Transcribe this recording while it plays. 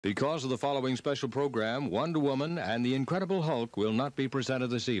Because of the following special program, Wonder Woman and the Incredible Hulk will not be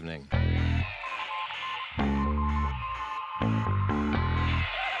presented this evening.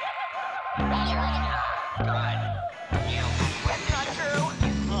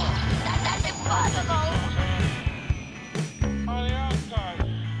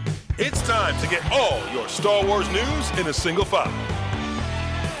 It's time to get all your Star Wars news in a single file.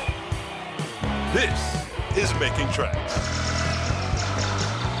 This is Making Tracks.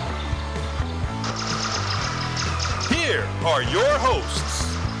 Here are your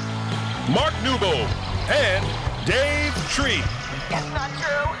hosts, Mark Newbold and Dave Tree. That's not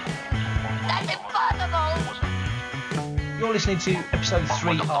true. That's impossible. You're listening to episode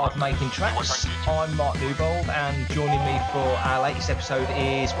 3 of Making Tracks. I'm Mark Newbold, and joining me for our latest episode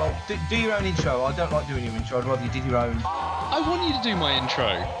is, well, do your own intro. I don't like doing your intro. I'd rather you did your own. I want you to do my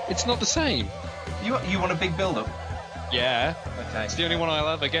intro. It's not the same. You want a big build-up? Yeah. Okay. It's the only one I'll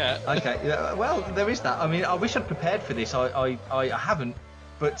ever get. Okay. Well, there is that. I mean, I wish I'd prepared for this. I haven't.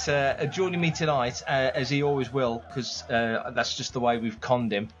 But joining me tonight, as he always will, because that's just the way we've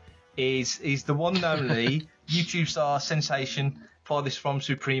conned him, is the one and only YouTube star sensation, farthest from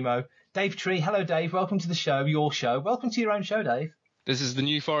Supremo, Dave Tree. Hello, Dave. Welcome to the show, your show. Welcome to your own show, Dave. This is the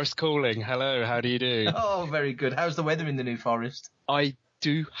New Forest calling. Hello, how do you do? Oh, very good. How's the weather in the New Forest? I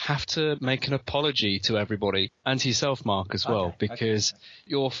do have to make an apology to everybody, and to yourself, Mark, as well, because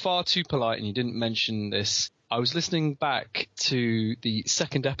you're far too polite and you didn't mention this. I was listening back to the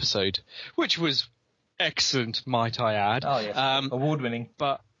second episode, which was excellent, might I add. Oh, yes. Award-winning.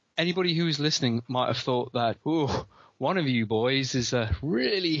 But anybody who was listening might have thought that, one of you boys is a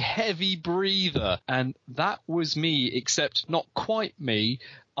really heavy breather. And that was me, except not quite me.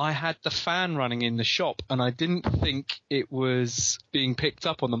 I had the fan running in the shop, and I didn't think it was being picked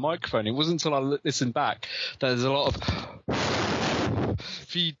up on the microphone. It wasn't until I listened back that there's a lot of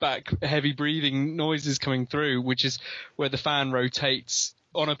feedback, heavy breathing noises coming through, which is where the fan rotates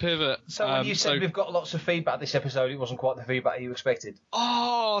on a pivot. So when you said we've got lots of feedback this episode, it wasn't quite the feedback you expected.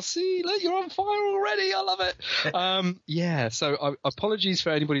 Oh, see, look, you're on fire already. I love it. Yeah, so apologies for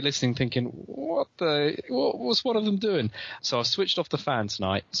anybody listening thinking, what's one of them doing? So I switched off the fan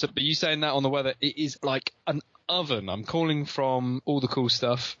tonight. So, but you saying that on the weather, it is like an oven. I'm calling from all the cool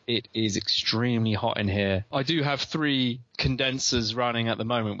stuff. It is extremely hot in here. I do have 3 condensers running at the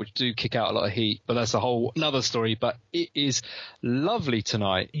moment, which do kick out a lot of heat, but that's a whole another story. But it is lovely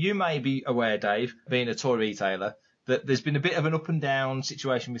tonight. You may be aware, Dave, being a toy retailer, that there's been a bit of an up and down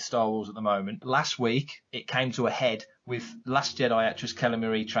situation with Star Wars at the moment. Last week, it came to a head with Last Jedi actress Kelly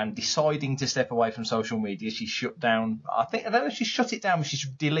Marie Tran deciding to step away from social media. She shut down, I don't know if she shut it down, but she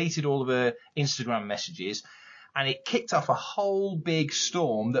deleted all of her Instagram messages. And it kicked off a whole big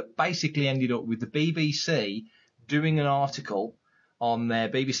storm that basically ended up with the BBC doing an article on their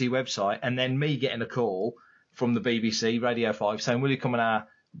BBC website, and then me getting a call from the BBC, Radio 5, saying, will you come on our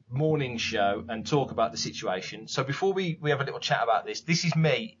morning show and talk about the situation? So before we have a little chat about this is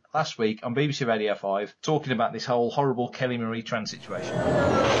me last week on BBC Radio 5 talking about this whole horrible Kelly Marie Tran situation.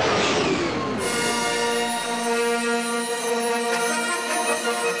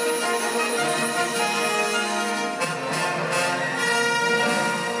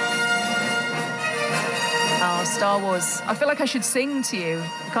 Star Wars. I feel like I should sing to you,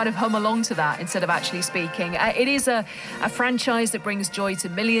 kind of hum along to that instead of actually speaking. It is a franchise that brings joy to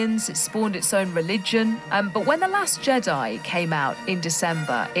millions. It's spawned its own religion. But when The Last Jedi came out in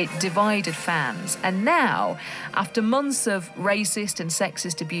December, it divided fans. And now, after months of racist and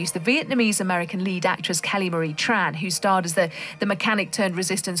sexist abuse, the Vietnamese-American lead actress Kelly Marie Tran, who starred as the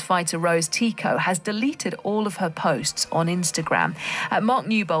mechanic-turned-resistance fighter Rose Tico, has deleted all of her posts on Instagram. Mark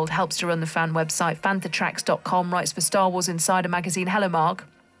Newbold helps to run the fan website, fanthatracks.com, writes for Star Wars Insider magazine. Hello, Mark.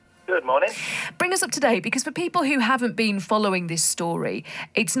 Good morning. Bring us up to date, because for people who haven't been following this story,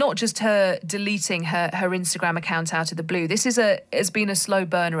 it's not just her deleting her Instagram account out of the blue. This has been a slow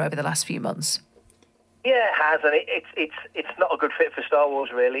burner over the last few months. Yeah, it has, and it's not a good fit for Star Wars,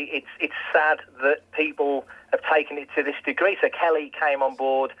 really. It's sad that people have taken it to this degree. So Kelly came on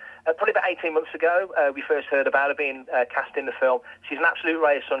board probably about 18 months ago. We first heard about her being cast in the film. She's an absolute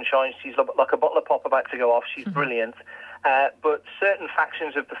ray of sunshine. She's like a bottle of pop about to go off. She's brilliant. But certain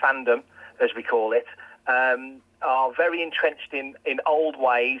factions of the fandom, as we call it, are very entrenched in old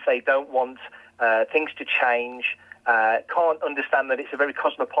ways. They don't want things to change. Can't understand that it's a very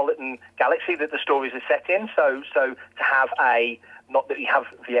cosmopolitan galaxy that the stories are set in. So to have not that you have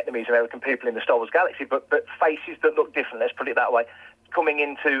Vietnamese American people in the Star Wars galaxy, but faces that look different, let's put it that way, coming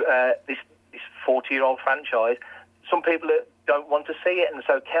into this 40-year-old franchise, some people don't want to see it. And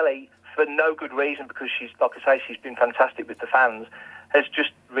so Kelly, for no good reason, because she's, like I say, she's been fantastic with the fans, has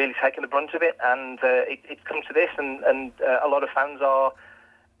just really taken the brunt of it, and it's come to this, and a lot of fans are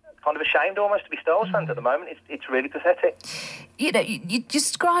kind of ashamed almost to be Star Wars fans at the moment. It's really pathetic. You know, you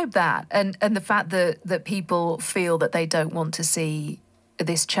describe that and the fact that people feel that they don't want to see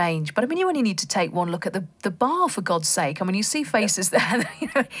this change. But I mean, you only need to take one look at the bar, for God's sake. I mean, you see faces there, you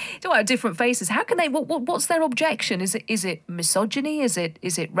know, talk about different faces. How can they, what's their objection? Is it misogyny? Is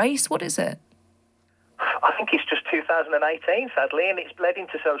it race? What is it? I think it's just 2018, sadly, and it's bled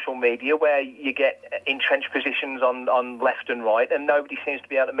into social media where you get entrenched positions on left and right, and nobody seems to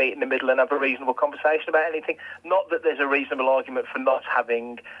be able to meet in the middle and have a reasonable conversation about anything. Not that there's a reasonable argument for not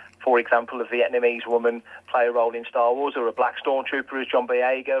having, for example, a Vietnamese woman play a role in Star Wars, or a black stormtrooper as John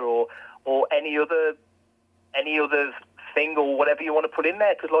Boyega, or any other thing or whatever you want to put in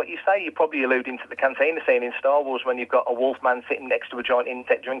there, because like you say, you're probably alluding to the cantina scene in Star Wars when you've got a wolfman sitting next to a giant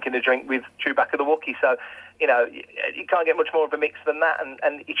insect drinking a drink with Chewbacca the Wookiee. So, you know, you can't get much more of a mix than that,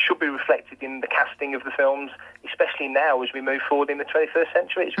 and it should be reflected in the casting of the films, especially now as we move forward in the 21st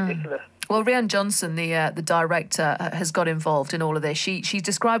century. It's ridiculous. Well, Rian Johnson, the director, has got involved in all of this. She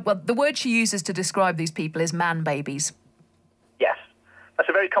described, well, the word she uses to describe these people is man babies. Yes. That's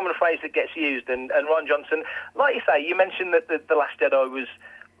a very common phrase that gets used, and Rian Johnson, like you say, you mentioned that The Last Jedi was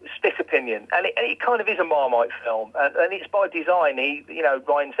split opinion, and it kind of is a Marmite film, and it's by design.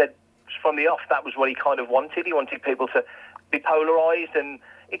 Rian said from the off that was what he kind of wanted. He wanted people to be polarised, and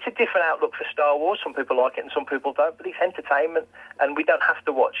it's a different outlook for Star Wars. Some people like it and some people don't, but it's entertainment, and we don't have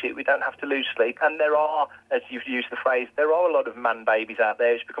to watch it. We don't have to lose sleep. And there are, as you've used the phrase, there are a lot of man babies out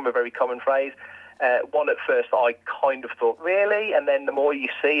there. It's become a very common phrase. One at first I kind of thought, really? And then the more you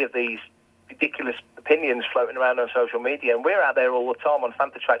see of these ridiculous opinions floating around on social media, and we're out there all the time on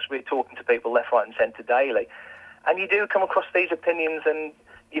Fanta Tracks, we're talking to people left, right and centre daily, and you do come across these opinions, and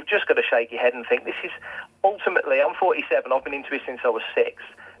you've just got to shake your head and think, this is ultimately, I'm 47, I've been into it since I was 6.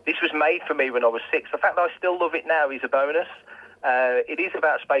 This was made for me when I was 6. The fact that I still love it now is a bonus. It is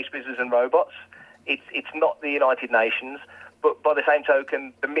about space wizards and robots. It's not the United Nations. But by the same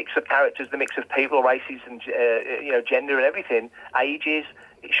token, the mix of characters, the mix of people, races, and gender and everything, ages,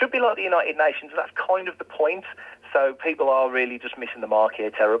 it should be like the United Nations. That's kind of the point. So people are really just missing the mark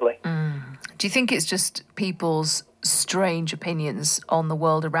here terribly. Do you think it's just people's strange opinions on the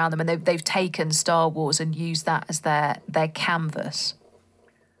world around them, and they've taken Star Wars and used that as their canvas?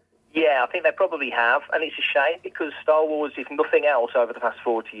 Yeah, I think they probably have, and it's a shame because Star Wars, if nothing else, over the past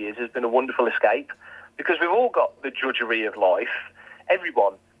 40 years, has been a wonderful escape. Because we've all got the drudgery of life.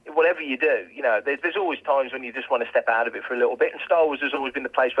 Everyone, whatever you do, there's always times when you just want to step out of it for a little bit. And Star Wars has always been the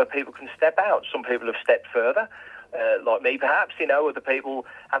place where people can step out. Some people have stepped further, like me perhaps, other people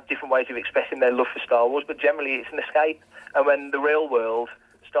have different ways of expressing their love for Star Wars, but generally it's an escape. And when the real world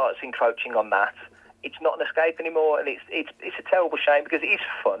starts encroaching on that, it's not an escape anymore, and it's a terrible shame because it is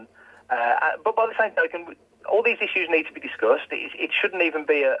fun. But by the same token, all these issues need to be discussed. It shouldn't even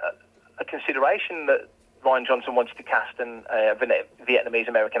be a consideration that Rian Johnson wanted to cast a Vietnamese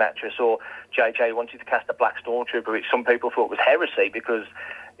American actress, or JJ wanted to cast a black stormtrooper, which some people thought was heresy because,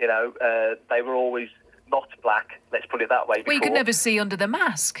 they were always not black, let's put it that way. Well, you could never see under the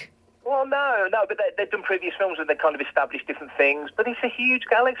mask. Well, no, but they've done previous films where they kind of established different things, but it's a huge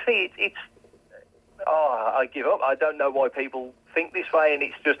galaxy. I give up. I don't know why people think this way, and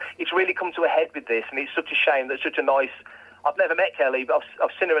it's really come to a head with this, and it's such a shame that such a nice... I've never met Kelly, but I've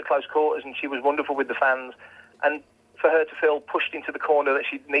seen her at close quarters, and she was wonderful with the fans. And for her to feel pushed into the corner that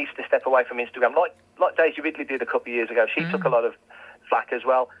she needs to step away from Instagram, like Daisy Ridley did a couple of years ago, she took a lot of flack as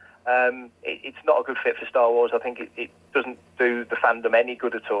well. It's not a good fit for Star Wars. I think it doesn't do the fandom any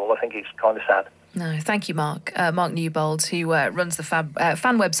good at all. I think it's kind of sad. No, thank you, Mark. Mark Newbold, who runs the fan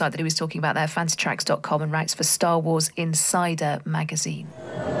website that he was talking about there, fantatracks.com, and writes for Star Wars Insider magazine.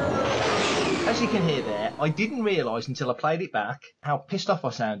 As you can hear there, I didn't realise until I played it back how pissed off I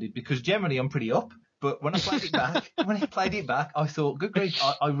sounded, because generally I'm pretty up. But when I played it back, I thought, good grief,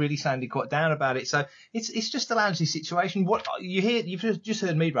 I really sounded quite down about it. So it's just a lousy situation. What you've just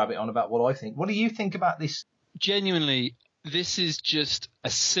heard me rabbit on about what I think. What do you think about this? Genuinely, this is just a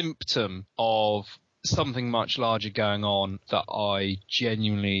symptom of something much larger going on that I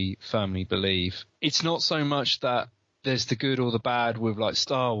genuinely, firmly believe. It's not so much that there's the good or the bad with like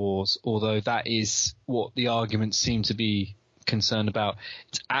Star Wars, although that is what the arguments seem to be concerned about.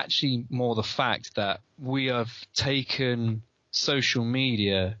 It's actually more the fact that we have taken social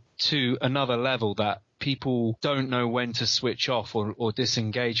media to another level that people don't know when to switch off or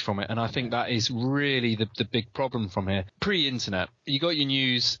disengage from it. And I think that is really the big problem from here. Pre-internet, you got your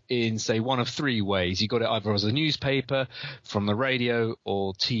news in, say, one of three ways. You got it either as a newspaper, from the radio,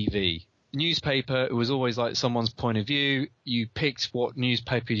 or TV. newspaper, it was always like someone's point of view. You picked what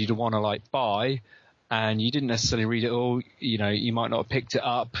newspaper you'd want to like buy, and you didn't necessarily read it all. You know, you might not have picked it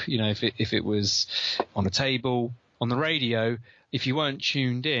up, you know, if it was on a table. On the radio, if you weren't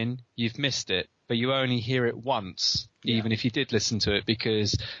tuned in, you've missed it, but you only hear it once, even if you did listen to it,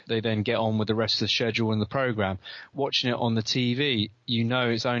 because they then get on with the rest of the schedule and the program. Watching it on the TV, you know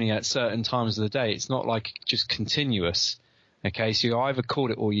it's only at certain times of the day. It's not like just continuous. Okay, so you either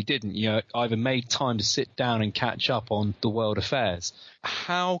caught it or you didn't. You either made time to sit down and catch up on the world affairs.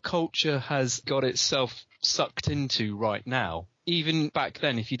 How culture has got itself sucked into right now, even back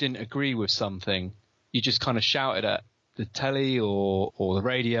then, if you didn't agree with something, you just kind of shouted at the telly or the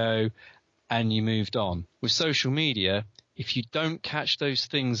radio and you moved on. With social media, if you don't catch those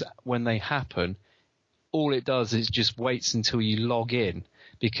things when they happen, all it does is just waits until you log in,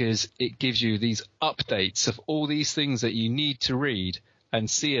 because it gives you these updates of all these things that you need to read and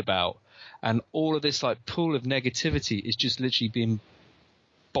see about. And all of this like pool of negativity is just literally being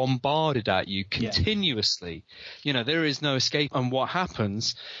bombarded at you continuously. You know, there is no escape. And what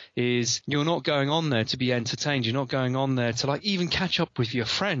happens is you're not going on there to be entertained. You're not going on there to like even catch up with your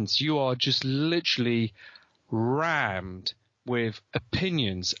friends. You are just literally rammed with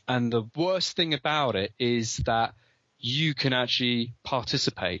opinions. And the worst thing about it is that you can actually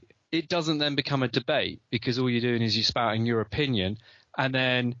participate. It doesn't then become a debate, because all you're doing is you're spouting your opinion. And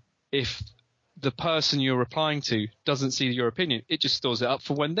then if the person you're replying to doesn't see your opinion, it just stores it up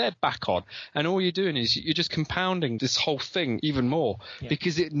for when they're back on. And all you're doing is you're just compounding this whole thing even more,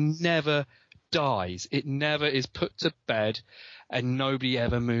 because it never dies. It never is put to bed, and nobody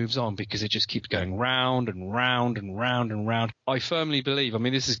ever moves on, because it just keeps going round and round and round and round. I firmly believe, I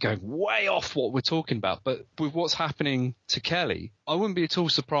mean, this is going way off what we're talking about, but with what's happening to Kelly, I wouldn't be at all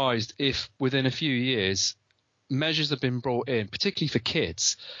surprised if within a few years measures have been brought in, particularly for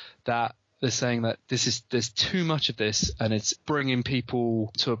kids, that they're saying that there's too much of this, and it's bringing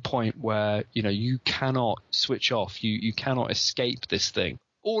people to a point where, you know, you cannot switch off. You cannot escape this thing.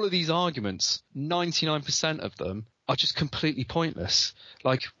 All of these arguments, 99% of them are just completely pointless.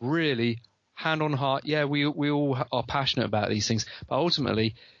 Like, really, hand on heart, yeah, we all are passionate about these things, but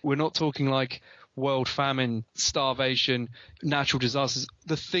ultimately we're not talking like world famine, starvation, natural disasters.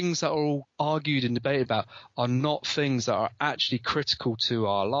 The things that are all argued and debated about are not things that are actually critical to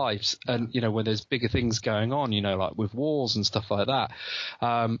our lives. And, you know, when there's bigger things going on, you know, like with wars and stuff like that.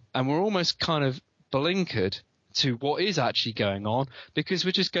 And we're almost kind of blinkered to what is actually going on, because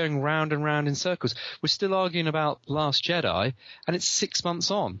we're just going round and round in circles. We're still arguing about Last Jedi, and it's 6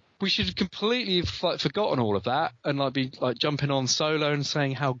 months on. We should have completely have forgotten all of that and like be like jumping on Solo and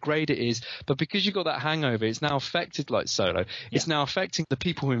saying how great it is. But because you got that hangover, it's now affected like Solo. It's now affecting the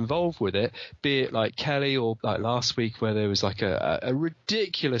people involved with it, be it like Kelly or like last week where there was like a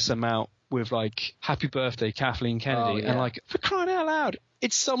ridiculous amount with like happy birthday Kathleen Kennedy, and like, for crying out loud,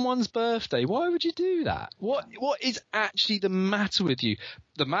 it's someone's birthday. Why would you do that? What is actually the matter with you?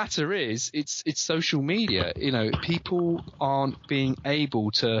 The matter is it's social media. You know, people aren't being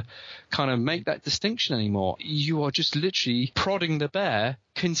able to kind of make that distinction anymore. You are just literally prodding the bear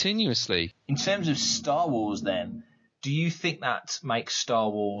continuously. In terms of Star Wars then, do you think that makes Star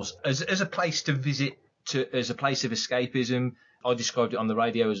Wars as a place to visit, as a place of escapism? I described it on the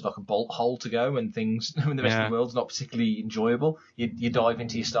radio as like a bolt hole to go when when the rest of the world's not particularly enjoyable. You dive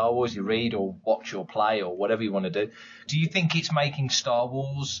into your Star Wars, you read or watch or play or whatever you want to do. Do you think it's making Star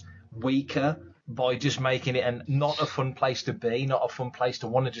Wars weaker by just making it not a fun place to be, not a fun place to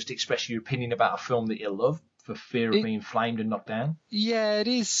want to just express your opinion about a film that you love for fear of being flamed and knocked down? Yeah, it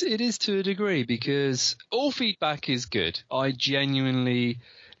is to a degree, because all feedback is good. I genuinely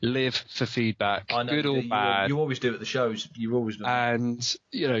live for feedback, good or bad. You always do at the shows. You always do. And,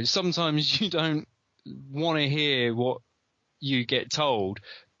 you know, sometimes you don't want to hear what you get told,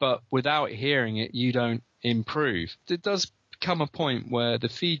 but without hearing it, you don't improve. There does come a point where the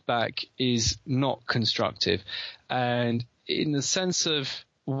feedback is not constructive. And in the sense of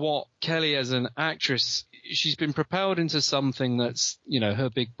what Kelly as an actress, she's been propelled into something that's, you know,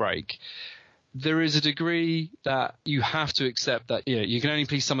 her big break. There is a degree that you have to accept that, you know, you can only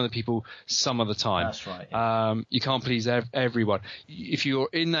please some of the people some of the time. That's right. Yeah. You can't please everyone. If you're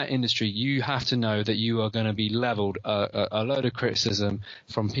in that industry, you have to know that you are going to be leveled a load of criticism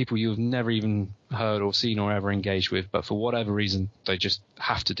from people you've never even heard or seen or ever engaged with, but for whatever reason, they just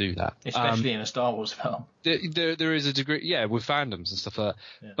have to do that. Especially in a Star Wars film. There is a degree, with fandoms and stuff like that.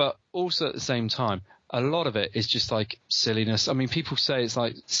 Yeah. But also at the same time, a lot of it is just like silliness. I mean, people say it's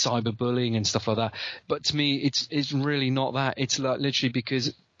like cyberbullying and stuff like that, but to me, it's really not that. It's like literally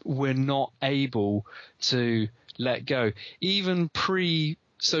because we're not able to let go. Even pre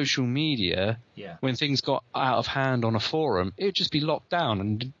social media, when things got out of hand on a forum, it would just be locked down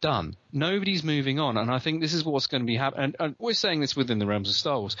and done. Nobody's moving on, and I think this is what's going to be happening. And we're saying this within the realms of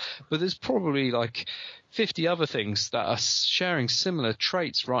Star Wars, but there's probably like 50 other things that are sharing similar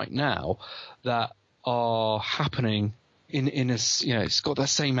traits right now that are happening in a, you know, it's got that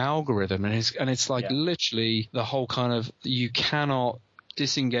same algorithm, and it's like literally the whole kind of, you cannot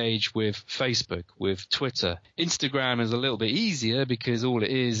disengage with Facebook, with Twitter. Instagram is a little bit easier because all it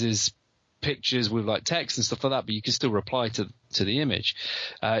is pictures with like text and stuff like that, but you can still reply to the image.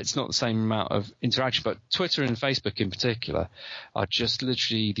 It's not the same amount of interaction, but Twitter and Facebook in particular are just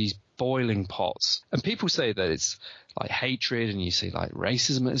literally these boiling pots. And people say that it's like hatred and you see like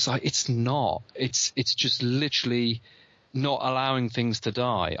racism. It's like, it's not. It's just literally not allowing things to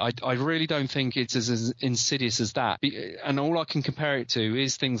die. I really don't think it's as insidious as that. And all I can compare it to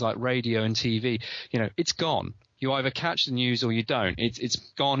is things like radio and TV. You know, it's gone. You either catch the news or you don't. It's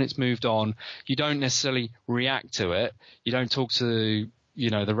gone. It's moved on. You don't necessarily react to it. You don't talk to, you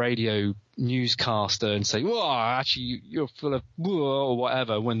know, the radio newscaster and say, "Well, actually, you're full of," or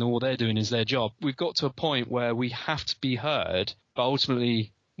whatever, when all they're doing is their job. We've got to a point where we have to be heard, but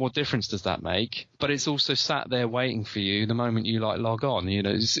ultimately, what difference does that make? But it's also sat there waiting for you the moment you like log on. You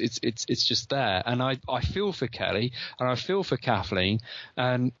know, it's just there. And I feel for Kelly and I feel for Kathleen,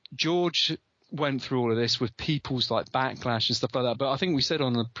 and George went through all of this with people's like backlash and stuff like that. But I think we said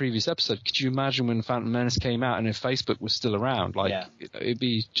on the previous episode, could you imagine when Phantom Menace came out and if Facebook was still around? Like, it'd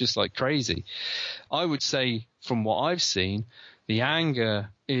be just like crazy. I would say from what I've seen, the anger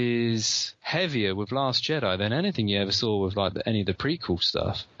is heavier with Last Jedi than anything you ever saw with like any of the prequel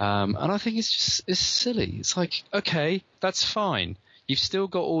stuff. And I think it's silly. It's like, okay, that's fine. You've still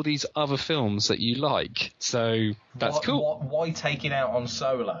got all these other films that you like, so that's cool. Why take it out on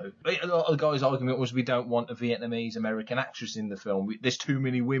Solo? A lot of the guy's argument was we don't want a Vietnamese American actress in the film. There's too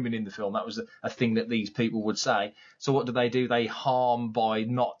many women in the film. That was a thing that these people would say. So what do? They harm by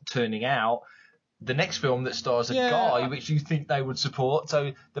not turning out the next film that stars a guy, which you think they would support.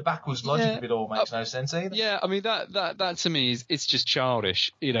 So the backwards logic of it all makes no sense either. Yeah, I mean that to me is, it's just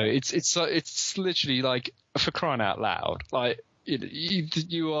childish. You know, it's literally like, for crying out loud, like.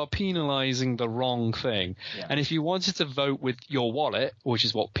 You are penalising the wrong thing. And if you wanted to vote with your wallet, which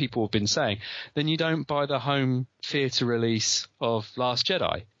is what people have been saying, then you don't buy the home theatre release of Last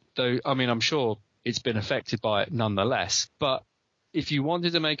Jedi. Though, I mean, I'm sure it's been affected by it nonetheless. But if you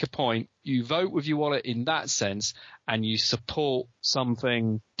wanted to make a point, you vote with your wallet in that sense and you support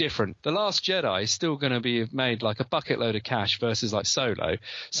something different. The Last Jedi is still going to be made like a bucket load of cash versus like Solo.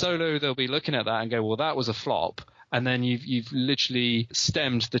 Solo, they'll be looking at that and go, well, that was a flop. And then you've literally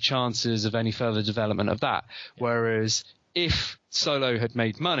stemmed the chances of any further development of that. Whereas if Solo had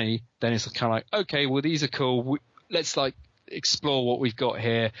made money, then it's kind of like, okay, well, these are cool. Let's like explore what we've got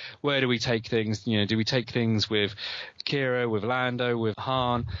here. Where do we take things? You know, do we take things with Kira, with Lando, with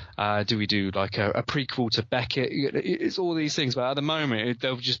Han? Do we do like a prequel to Beckett? It's all these things. But at the moment,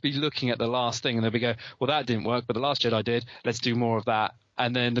 they'll just be looking at the last thing and they'll be going, well, that didn't work, but The Last Jedi did. Let's do more of that.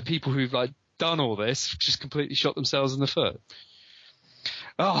 And then the people who've like done all this just completely shot themselves in the foot.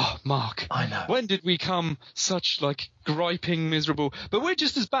 Oh, Mark, I know. When did we come such like griping, miserable? But we're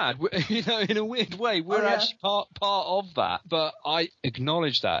just as bad, you know, in a weird way. We're actually part of that. But I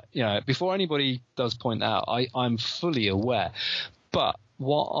acknowledge that, you know, before anybody does point out, I'm fully aware. But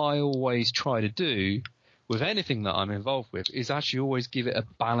what I always try to do with anything that I'm involved with is actually always give it a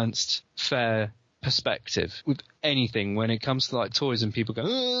balanced, fair perspective with anything. When it comes to like toys and people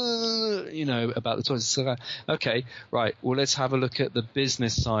go, you know, about the toys, so okay, right, well, let's have a look at the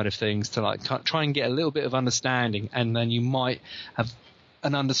business side of things to like try and get a little bit of understanding, and then you might have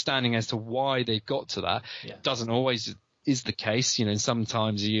an understanding as to why they've got to that. Doesn't always is the case, you know.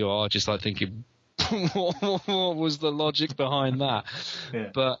 Sometimes you are just like thinking, what was the logic behind that?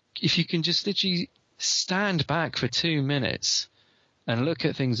 But if you can just literally stand back for 2 minutes and look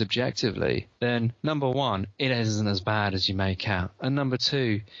at things objectively, then number one, it isn't as bad as you make out. And number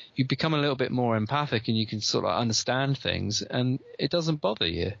two, you become a little bit more empathic and you can sort of understand things and it doesn't bother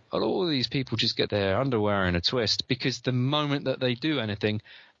you. All of these people just get their underwear in a twist because the moment that they do anything,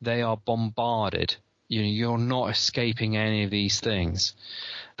 they are bombarded. You know, you're not escaping any of these things.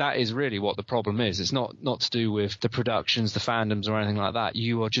 That is really what the problem is. It's not to do with the productions, the fandoms or anything like that.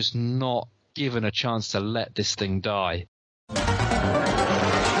 You are just not given a chance to let this thing die.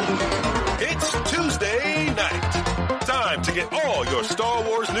 It's Tuesday night. Time to get all your Star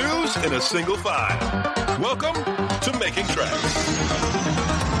Wars news in a single file. Welcome to Making Tracks.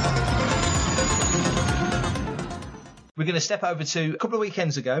 we're going to step over to a couple of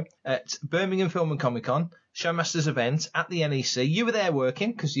weekends ago at Birmingham Film and Comic Con, Showmasters event at the NEC. You were there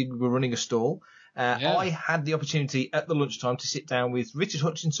working because you were running a stall. I had the opportunity at the lunchtime to sit down with Richard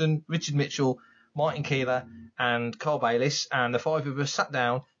Hutchinson, Richard Mitchell, Martin Keeler and Carl Bayliss, and the five of us sat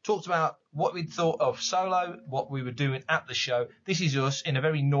down, talked about what we'd thought of Solo, what we were doing at the show. This is us in a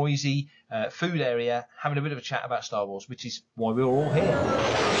very noisy food area having a bit of a chat about Star Wars, which is why we were all here.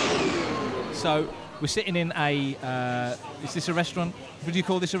 So we're sitting in a, is this a restaurant? Would you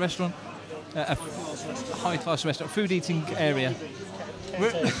call this a restaurant? A high-class restaurant, food eating area.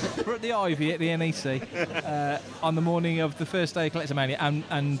 We're at the Ivy at the NEC on the morning of the first day of Collectomania,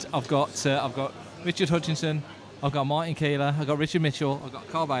 and I've got Richard Hutchinson, I've got Martin Keeler, I've got Richard Mitchell, I've got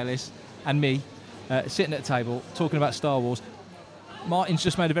Carl Bayliss, and me sitting at a table talking about Star Wars. Martin's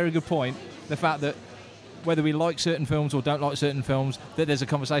just made a very good point, the fact that whether we like certain films or don't like certain films, that there's a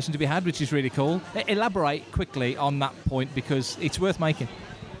conversation to be had, which is really cool. Elaborate quickly on that point, because it's worth making.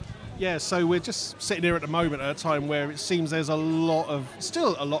 Yeah, so we're just sitting here at the moment at a time where it seems there's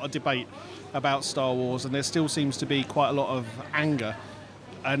still a lot of debate about Star Wars, and there still seems to be quite a lot of anger.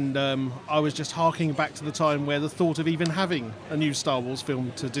 And I was just harking back to the time where the thought of even having a new Star Wars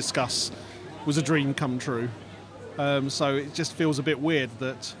film to discuss was a dream come true. So it just feels a bit weird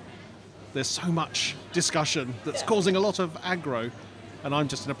that there's so much discussion that's causing a lot of aggro, and I'm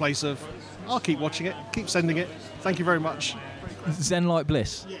just in a place of, I'll keep watching it, keep sending it. Thank you very much. Zen-like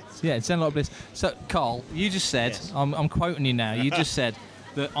bliss. Yes. Yeah, Zen-like bliss. So, Carl, you just said, yes. I'm quoting you now, you just said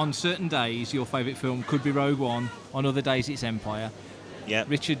that on certain days your favourite film could be Rogue One, on other days it's Empire. Yeah.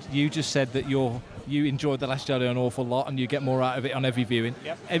 Richard, you just said that you enjoyed The Last Jedi an awful lot and you get more out of it on every viewing.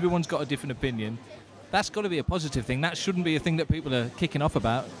 Yep. Everyone's got a different opinion. That's got to be a positive thing. That shouldn't be a thing that people are kicking off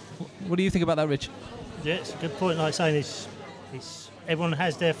about. What do you think about that, Rich? Yeah, it's a good point. Like saying, it's everyone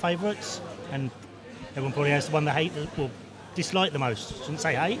has their favourites, and everyone probably has the one they hate or dislike the most. Shouldn't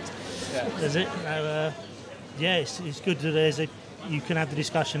say hate. Yeah. Does it? Yeah, it's good that you can have the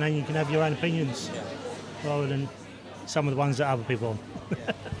discussion and you can have your own opinions, rather than some of the ones that other people on.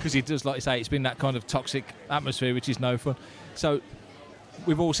 Because it does, like you say, it's been that kind of toxic atmosphere, which is no fun. So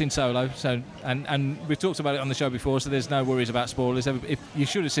we've all seen Solo, and we've talked about it on the show before, so there's no worries about spoilers. If you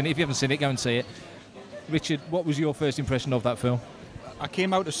should have seen it, if you haven't seen it, go and see it. Richard, what was your first impression of that film? I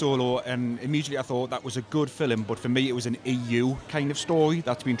came out of Solo and immediately I thought that was a good film, but for me it was an EU kind of story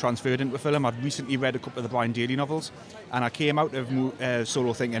that's been transferred into a film. I'd recently read a couple of the Brian Daley novels, and I came out of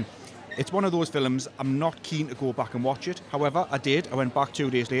Solo thinking, it's one of those films, I'm not keen to go back and watch it. However, I did. I went back 2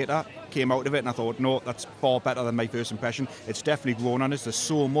 days later, came out of it, and I thought, no, that's far better than my first impression. It's definitely grown on us. There's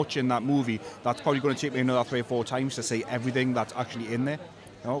so much in that movie that's probably going to take me another 3 or 4 times to see everything that's actually in there.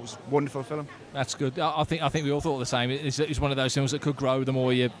 No, it was a wonderful film. That's good. I think we all thought the same. It's one of those films that could grow the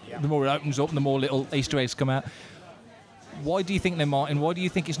more it opens up and the more little Easter eggs come out. Why do you think, then, Martin? Why do you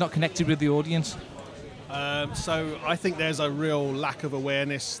think it's not connected with the audience? So I think there's a real lack of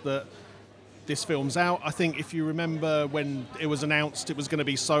awareness that this film's out. I think if you remember when it was announced it was going to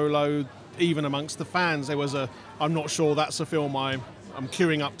be Solo, even amongst the fans there was I'm not sure that's a film I'm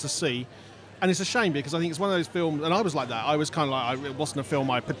queuing up to see. And it's a shame, because I think it's one of those films, and I was like that. I was kind of like, it wasn't a film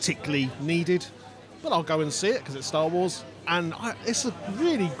I particularly needed, but I'll go and see it because it's Star Wars. And it's a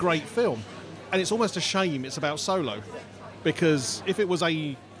really great film. And it's almost a shame it's about Solo, because if it was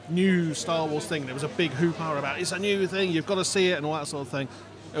a new Star Wars thing, there was a big hoopla about it's a new thing, you've got to see it and all that sort of thing,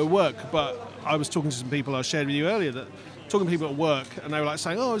 it would work. But I was talking to some people I shared with you earlier, talking to people at work, and they were like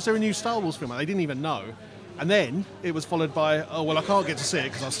saying, oh, is there a new Star Wars film? And they didn't even know. And then it was followed by, oh, well, I can't get to see it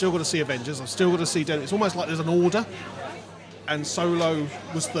because I've still got to see Avengers, I've still got to see Deadpool. It's almost like there's an order. And Solo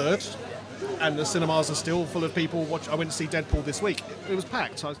was third, and the cinemas are still full of people. I went to see Deadpool this week. It was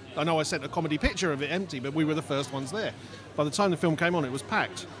packed. I know I sent a comedy picture of it empty, but we were the first ones there. By the time the film came on, it was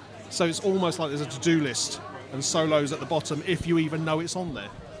packed. So it's almost like there's a to-do list, and Solo's at the bottom, if you even know it's on there.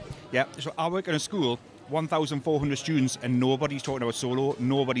 Yeah, so I work in a school, 1,400 students, and nobody's talking about Solo.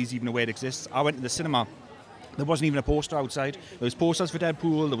 Nobody's even aware it exists. I went to the cinema. There wasn't even a poster outside. There was posters for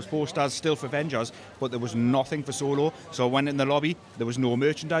Deadpool, there was posters still for Avengers, but there was nothing for Solo. So I went in the lobby, there was no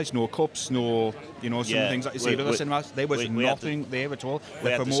merchandise, no cups, no, some things that you see at other cinemas. There was nothing there at all.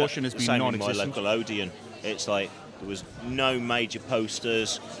 The promotion has been non-existent. My local Odeon, it's like there was no major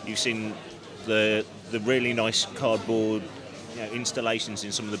posters. You've seen the really nice cardboard installations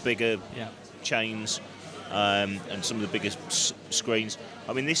in some of the bigger chains. And some of the biggest screens.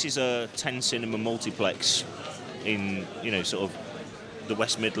 I mean, this is a 10 cinema multiplex in sort of the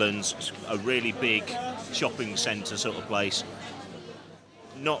West Midlands, a really big shopping centre sort of place.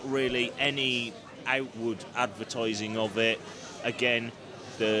 Not really any outward advertising of it. Again,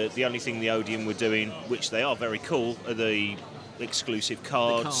 The only thing the Odeon were doing, which they are very cool, are the exclusive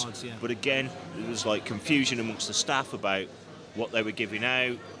cards. Yeah. But again, there was like confusion amongst the staff about what they were giving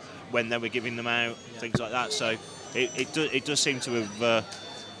out, when they were giving them out, things like that. So it does seem to have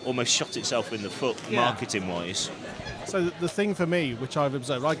almost shot itself in the foot, marketing-wise. So the thing for me, which I've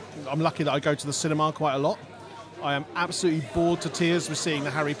observed, I'm lucky that I go to the cinema quite a lot. I am absolutely bored to tears with seeing the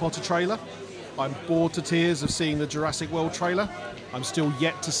Harry Potter trailer. I'm bored to tears of seeing the Jurassic World trailer. I'm still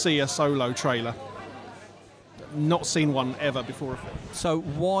yet to see a Solo trailer. Not seen one ever before. So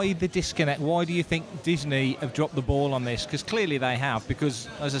why the disconnect? Why do you think Disney have dropped the ball on this? Because clearly they have. Because,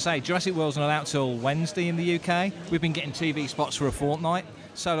 as I say, Jurassic World's not out till Wednesday in the UK. We've been getting TV spots for a fortnight.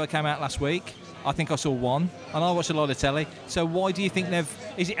 Solo came out last week. I think I saw one, and I watch a lot of telly. So why do you think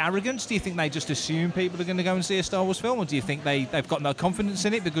is it arrogance? Do you think they just assume people are going to go and see a Star Wars film, or do you think they've got no confidence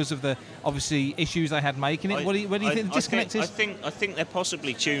in it because of the, obviously, issues they had making it? Where do you think the disconnect is? I think they're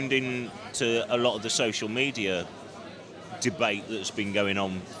possibly tuned in to a lot of the social media debate that's been going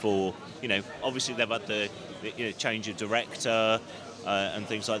on for, obviously they've had the change of director and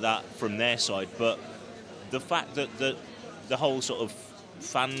things like that from their side, but the fact that the whole sort of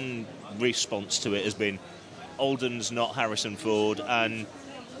fan response to it has been Alden's not Harrison Ford, and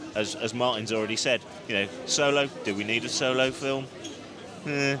as Martin's already said, Solo, do we need a Solo film?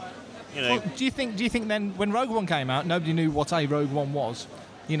 Well, do you think then when Rogue One came out, nobody knew what a Rogue One was,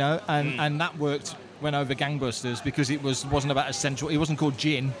 and that went over gangbusters because it wasn't about a central. It wasn't called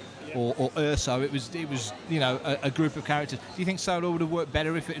Jin or Urso. It was a group of characters. Do you think Solo would have worked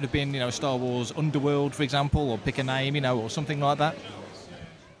better if it had been Star Wars Underworld, for example, or pick a name, or something like that?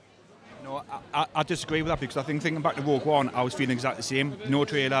 No, I disagree with that, because I think thinking back to Rogue One, I was feeling exactly the same. No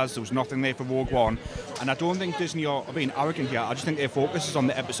trailers, there was nothing there for Rogue One, and I don't think Disney are being arrogant here. I just think their focus is on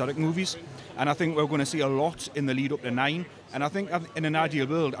the episodic movies, and I think we're going to see a lot in the lead up to 9. And I think in an ideal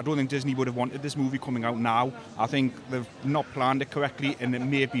world, I don't think Disney would have wanted this movie coming out now. I think they've not planned it correctly, and it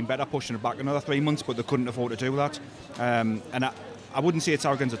may have been better pushing it back another 3 months, but they couldn't afford to do that. And I wouldn't say it's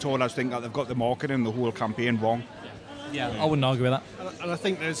arrogance at all. I just think that they've got the marketing and the whole campaign wrong. Yeah, I wouldn't argue with that. And I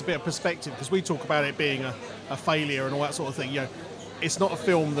think there's a bit of perspective, because we talk about it being a failure and all that sort of thing. It's not a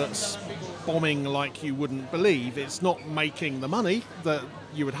film that's bombing like you wouldn't believe. It's not making the money that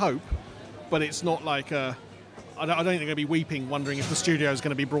you would hope, but it's not like I don't think they're going to be weeping, wondering if the studio is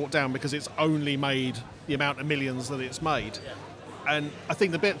going to be brought down because it's only made the amount of millions that it's made. And I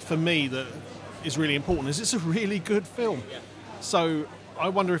think the bit for me that is really important is it's a really good film. So I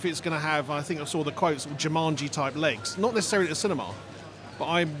wonder if it's going to have, I think I saw the quotes, Jumanji-type legs. Not necessarily at the cinema, but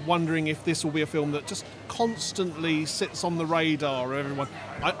I'm wondering if this will be a film that just constantly sits on the radar of everyone.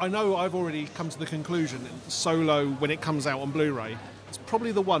 I know I've already come to the conclusion that Solo, when it comes out on Blu-ray, it's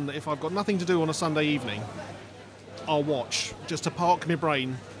probably the one that if I've got nothing to do on a Sunday evening, I'll watch, just to park my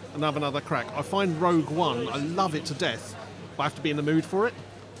brain and have another crack. I find Rogue One, I love it to death, but I have to be in the mood for it.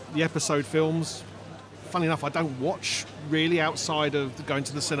 The episode films, funny enough, I don't watch really outside of going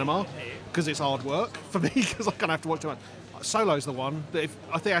to the cinema because it's hard work for me, because I kind of have to watch too much. Solo's the one that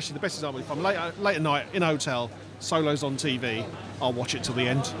I think actually the best example, if I'm late at night in a hotel, Solo's on TV, I'll watch it till the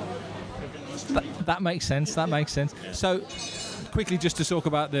end. That makes sense. So, quickly, just to talk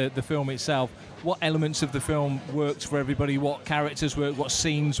about the film itself, what elements of the film worked for everybody? What characters worked? What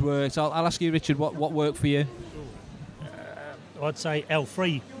scenes worked? I'll ask you, Richard, what worked for you? I'd say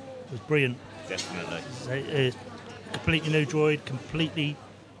L3 was brilliant. Definitely. It's a completely new droid, completely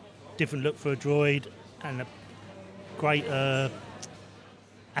different look for a droid, and a great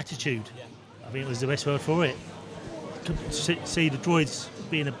attitude. I think it was the best word for it. To see the droids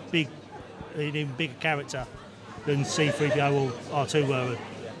being an even bigger character than C-3PO or R2 were. It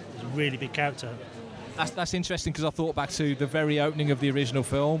was a really big character. That's interesting, because I thought back to the very opening of the original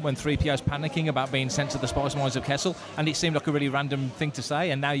film when 3PO's panicking about being sent to the spice mines of Kessel, and it seemed like a really random thing to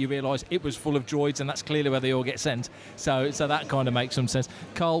say, and now you realise it was full of droids, and that's clearly where they all get sent. So that kind of makes some sense.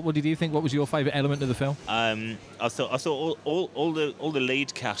 Carl, what did you think? What was your favourite element of the film? I thought all the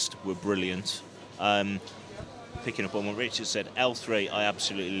lead cast were brilliant. Picking up on what Richard said, L3 I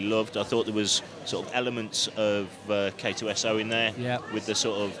absolutely loved. I thought there was sort of elements of K2SO in there, with the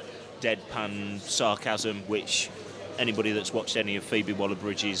sort of deadpan sarcasm, which anybody that's watched any of Phoebe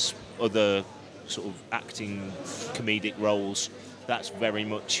Waller-Bridge's other sort of acting comedic roles, that's very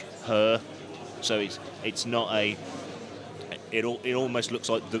much her. So it's not a. It almost looks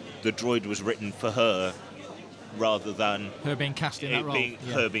like the droid was written for her, rather than her being cast in that role.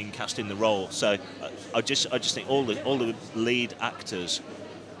 Her being cast in the role. So I just think all the lead actors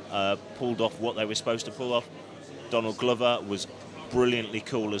pulled off what they were supposed to pull off. Donald Glover was brilliantly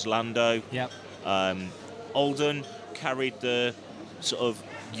cool as Lando. Yep. Alden carried the sort of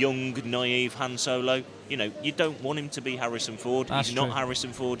young, naive Han Solo. You know, you don't want him to be Harrison Ford. That's He's not true.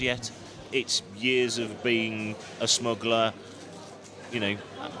 Harrison Ford yet. It's years of being a smuggler. You know,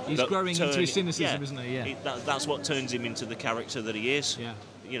 He's growing into his cynicism, isn't he? Yeah. That's what turns him into the character that he is. Yeah.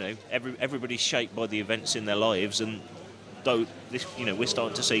 You know, everybody's shaped by the events in their lives, and though this, you know, we're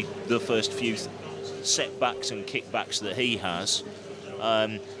starting to see the first few setbacks and kickbacks that he has.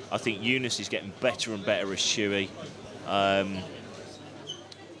 I think Eunice is getting better and better as Chewie.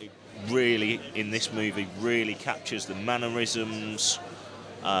 Really, in this movie, really captures the mannerisms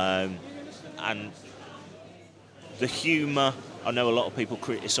and the humour. I know a lot of people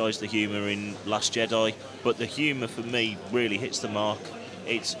criticise the humour in Last Jedi, but the humour for me really hits the mark.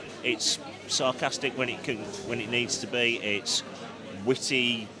 It's sarcastic when it needs to be. It's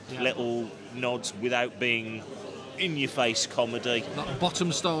witty little nods without being in your face comedy. That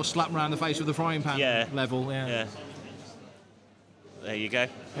bottom style slap around the face with the frying pan level. Yeah. There you go.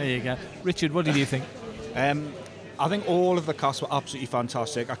 There you go. Richard, what did you think? I think all of the cast were absolutely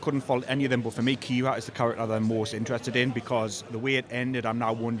fantastic. I couldn't fault any of them, but for me, Kira is the character that I'm most interested in, because the way it ended, I'm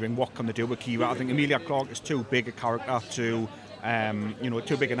now wondering what can they do with Kira. I think Emilia Clarke is too big a character to,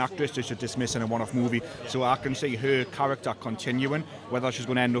 too big an actress to just dismiss in a one-off movie. So I can see her character continuing, whether she's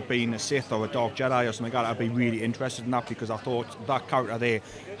going to end up being a Sith or a Dark Jedi or something like that. I'd be really interested in that, because I thought that character there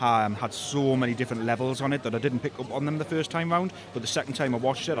had so many different levels on it that I didn't pick up on them the first time round. But the second time I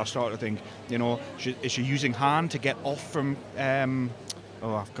watched it, I started to think, is she using Han to get off from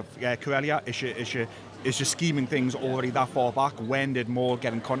Corellia? Is she scheming things already that far back? When did Maul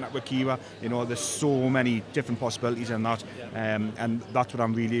get in contact with Kira? There's so many different possibilities in that, and that's what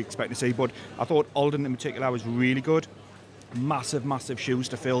I'm really expecting to see. But I thought Alden in particular was really good. Massive shoes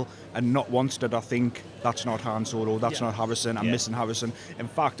to fill, and not once did I think that's not Han Solo, that's not Harrison, I'm missing Harrison. In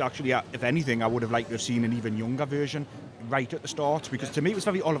fact, actually, if anything, I would have liked to have seen an even younger version right at the start, because to me it was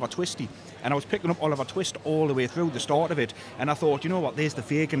very Oliver Twisty, and I was picking up Oliver Twist all the way through the start of it, and I thought, you know what, there's the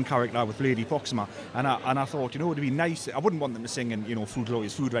Fagin character with Lady Proxima, and I thought, it would be nice. I wouldn't want them to sing in Food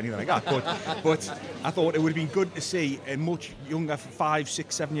Glorious Food or anything like that, but I thought it would have been good to see a much younger 5,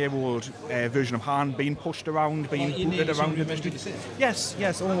 6, 7-year-old version of Han being pushed around, being booted around.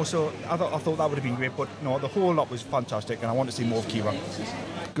 Yes, almost. So I thought that would have been great, but no, the whole lot was fantastic, and I want to see more of Kira.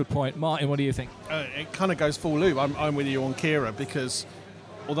 Good point. Martin, what do you think? It kind of goes full loop. I'm with you on Kira, because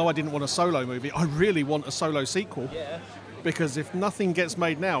although I didn't want a Solo movie, I really want a Solo sequel. Yeah. Because if nothing gets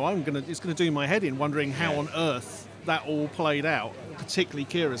made now, it's gonna do my head in wondering how on earth that all played out, particularly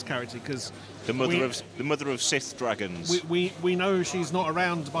Kira's character, because the mother of Sith dragons. We know she's not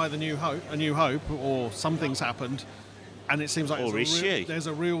around by A New Hope, or something's happened, and it seems like there's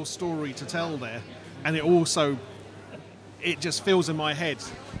a real story to tell there, and it just feels in my head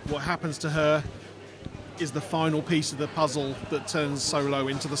what happens to her is the final piece of the puzzle that turns Solo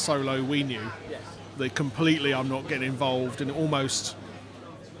into the Solo we knew. That completely I'm not getting involved, and almost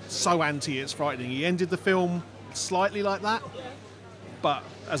so anti it's frightening. He ended the film slightly like that, but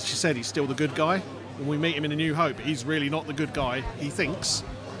as she said, he's still the good guy. When we meet him in A New Hope, he's really not the good guy. He thinks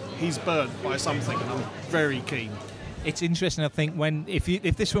he's burnt by something, and I'm very keen. It's interesting, I think,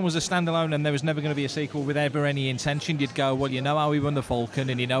 if this one was a standalone and there was never going to be a sequel with ever any intention, you'd go, well, you know how he won the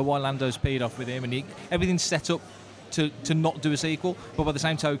Falcon, and you know why Lando's peed off with him, and everything's set up to not do a sequel. But by the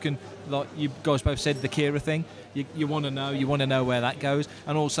same token, like you guys both said, the Kira thing, you want to know where that goes,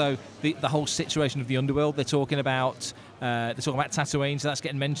 and also the whole situation of the underworld. They're talking about Tatooine, so that's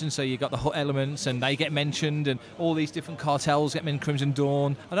getting mentioned. So you've got the Hutt elements, and they get mentioned, and all these different cartels get mentioned. Crimson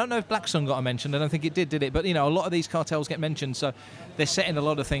Dawn. I don't know if Black Sun got a mention. I don't think it did it? But a lot of these cartels get mentioned. So they're setting a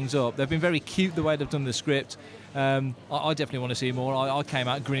lot of things up. They've been very cute the way they've done the script. I definitely want to see more. I came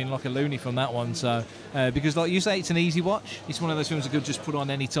out grinning like a loony from that one. So because, like you say, it's an easy watch. It's one of those films that could just put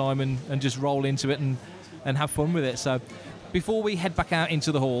on any time and just roll into it and have fun with it. So before we head back out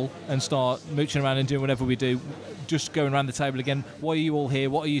into the hall and start mooching around and doing whatever we do, just going around the table again, why are you all here?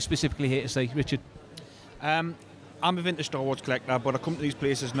 What are you specifically here to see, Richard? I'm a vintage Star Wars collector, but I come to these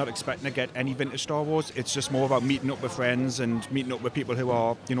places not expecting to get any vintage Star Wars. It's just more about meeting up with friends and meeting up with people who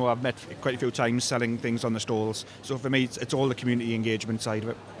are, I've met quite a few times selling things on the stalls. So for me, it's all the community engagement side of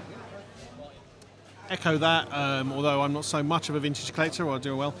it. Echo that, although I'm not so much of a vintage collector, or I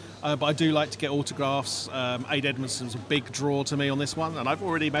do well, but I do like to get autographs. Aid Edmondson's a big draw to me on this one, and I've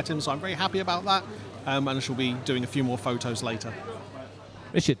already met him, so I'm very happy about that, and I shall be doing a few more photos later.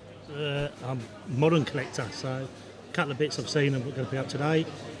 Richard? I'm a modern collector, so a couple of bits I've seen I'm going to be up today,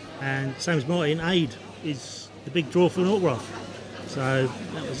 and same as Martin, Aid is the big draw for an autograph, so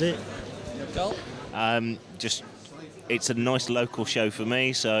that was it. Joel? It's a nice local show for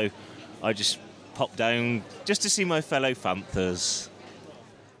me, so I just pop down just to see my fellow Fanthers.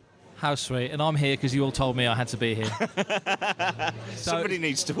 How sweet. And I'm here because you all told me I had to be here. Somebody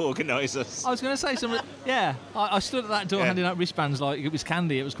needs to organise us. I was going to say something. Yeah, I stood at that door handing out wristbands like it was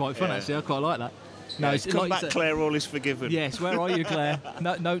candy. It was quite fun, actually. I quite like that. No, Yeah, it's come like back, Claire, all is forgiven. Yes, where are you, Claire?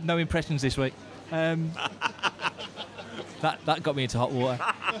 No impressions this week. That got me into hot water.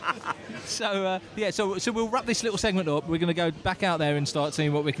 So we'll wrap this little segment up. We're going to go back out there and start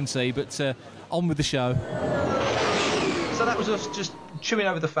seeing what we can see, but on with the show. So that was us just chewing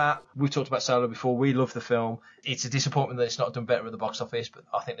over the fat. We've talked about Solo before. We love the film. It's a disappointment that it's not done better at the box office, but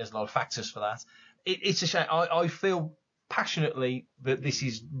I think there's a lot of factors for that. It's a shame. I feel passionately that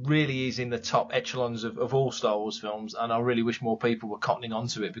this really is in the top echelons of all Star Wars films, and I really wish more people were cottoning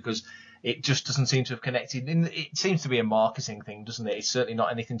onto it, because it just doesn't seem to have connected. It seems to be a marketing thing, doesn't it? It's certainly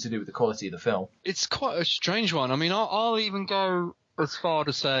not anything to do with the quality of the film. It's quite a strange one. I mean, I'll even go as far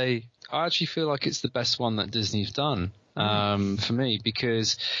to say I actually feel like it's the best one that Disney's done for me,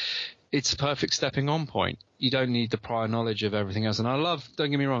 because it's a perfect stepping on point. You don't need the prior knowledge of everything else. And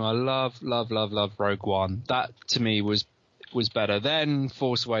don't get me wrong, I love Rogue One. That to me was better than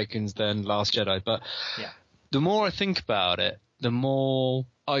Force Awakens, than Last Jedi. But the more I think about it, the more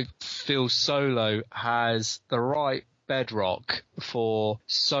I feel Solo has the right bedrock for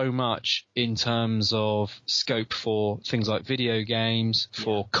so much in terms of scope for things like video games,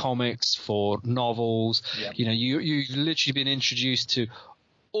 for comics, for novels. You know, you've literally been introduced to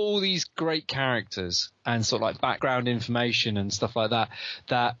all these great characters and sort of like background information and stuff like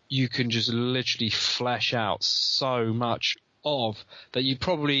that you can just literally flesh out so much of that you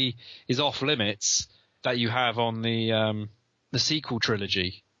probably is off limits that you have on the sequel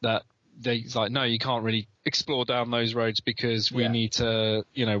trilogy, that they's like, no, you can't really explore down those roads because we need to,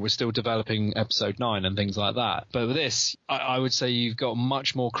 we're still developing episode 9 and things like that. But with this, I would say you've got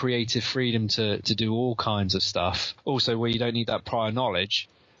much more creative freedom to do all kinds of stuff. Also, where you don't need that prior knowledge,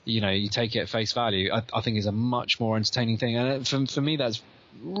 you take it at face value, I think is a much more entertaining thing. And for me, that's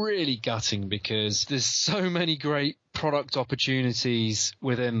really gutting, because there's so many great product opportunities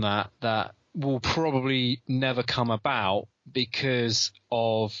within that will probably never come about because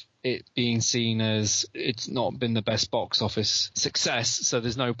of it being seen as it's not been the best box office success, so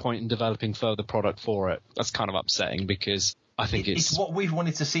there's no point in developing further product for it. That's kind of upsetting, because I think it's what we've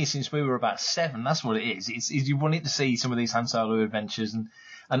wanted to see since we were about 7. That's what it is. It's you wanted to see some of these Han Solo adventures, and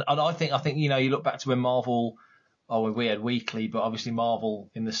I think you look back to when Marvel, we had Weekly, but obviously Marvel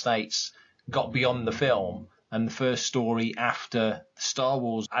in the States got beyond the film. And the first story after the Star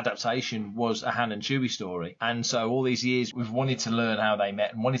Wars adaptation was a Han and Chewie story. And so all these years we've wanted to learn how they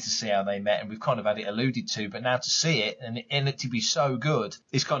met and wanted to see how they met, and we've kind of had it alluded to. But now to see it and it to be so good,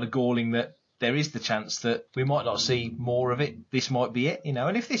 it's kind of galling that there is the chance that we might not see more of it. This might be it,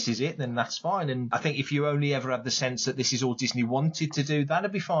 and if this is it, then that's fine. And I think if you only ever had the sense that this is all Disney wanted to do,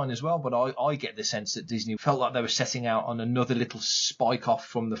 that'd be fine as well. But I get the sense that Disney felt like they were setting out on another little spike off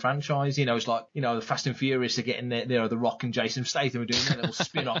from the franchise. It's like, the Fast and Furious are getting there, The Rock and Jason Statham are doing a little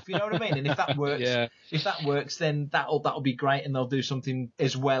spin off. You know what I mean? And if that works, then that'll be great, and they'll do something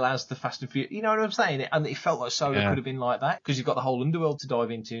as well as the Fast and Furious. You know what I'm saying? And it felt like Solo could have been like that, because you've got the whole underworld to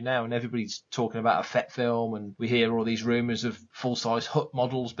dive into now, and everybody's talking about a Fett film, and we hear all these rumours of full-size hut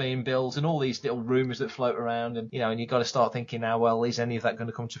models being built and all these little rumours that float around, and and you've got to start thinking now, well, is any of that going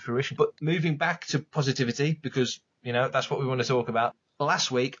to come to fruition? But moving back to positivity, because that's what we want to talk about.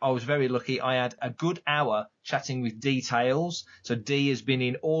 Last week, I was very lucky. I had a good hour chatting with Dee Tails. So Dee has been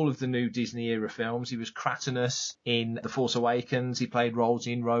in all of the new Disney era films. He was Kratos in The Force Awakens. He played roles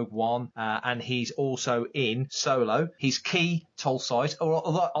in Rogue One. And he's also in Solo. He's Key Tolsite.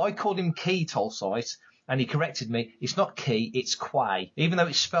 Although I called him Key Tolsite, and he corrected me. It's not Key, it's Quay. Even though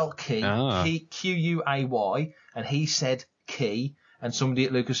it's spelled Key, Quay, and he said Key. And somebody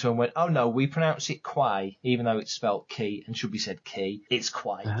at Lucasfilm went, oh no, we pronounce it Quay, even though it's spelled Key and should be said Key. It's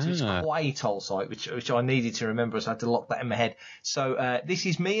Quay. So it's Quay Tolsite, which I needed to remember, so I had to lock that in my head. So this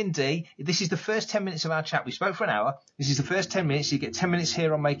is me and Dee. This is the first 10 minutes of our chat. We spoke for an hour. This is the first 10 minutes. You get 10 minutes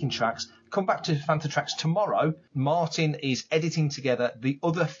here on Making Tracks. Come back to Fanta Tracks tomorrow. Martin is editing together the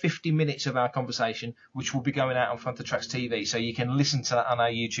other 50 minutes of our conversation, which will be going out on Fanta Tracks TV. So you can listen to that on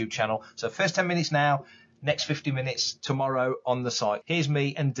our YouTube channel. So first 10 minutes now. Next 50 minutes tomorrow on the site. Here's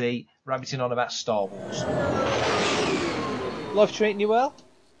me and Dee rabbiting on about Star Wars. Life treating you well?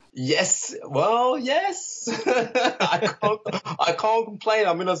 Yes. Well, yes. I can't complain.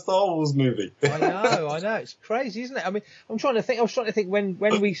 I'm in a Star Wars movie. I know. It's crazy, isn't it? I mean, I was trying to think when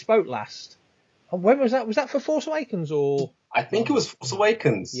we spoke last. When was that? Was that for Force Awakens or? I think it was Force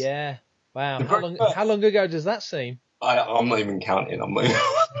Awakens. Yeah. Wow. How long ago does that seem? I'm not even counting.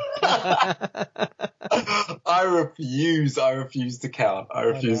 I refuse to count. I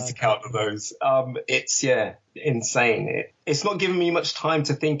refuse to count on those. It's insane. It's not giving me much time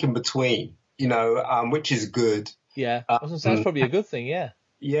to think in between, which is good. Yeah, I was gonna say that's probably a good thing. Yeah.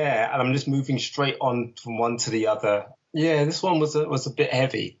 Yeah, and I'm just moving straight on from one to the other. Yeah, this one was a bit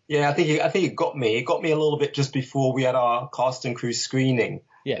heavy. Yeah, I think it got me. It got me a little bit just before we had our cast and crew screening.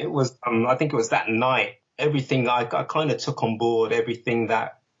 Yeah. It was. I think it was that night. Everything I kind of took on board. Everything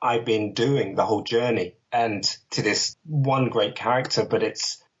that I've been doing the whole journey, and to this one great character. But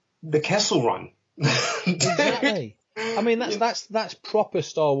it's the Kessel Run. Exactly. I mean, that's proper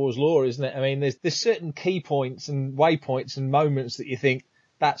Star Wars lore, isn't it? I mean, there's certain key points and waypoints and moments that you think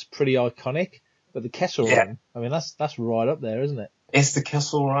that's pretty iconic, but the Kessel Run, I mean, that's right up there, isn't it? It's the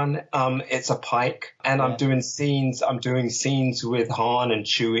Kessel Run. It's a pike, and I'm doing scenes. I'm doing scenes with Han and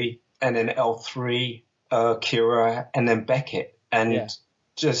Chewie, and then L3, Kira, and then Beckett, and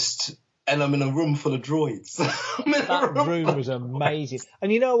and I'm in a room full of droids. That room was amazing.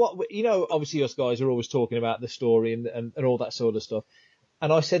 And you know what? Obviously us guys are always talking about the story and all that sort of stuff.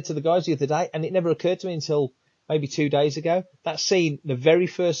 And I said to the guys the other day, and it never occurred to me until maybe 2 days ago, that scene, the very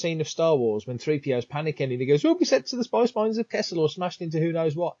first scene of Star Wars, when 3PO's panicking and he goes, we'll be sent to the spice mines of Kessel or smashed into who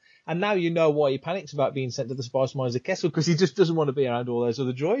knows what. And now you know why he panics about being sent to the spice mines of Kessel, because he just doesn't want to be around all those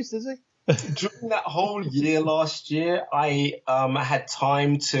other droids, does he? During that whole year last year, I had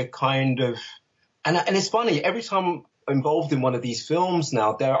time to kind of, and it's funny, every time I'm involved in one of these films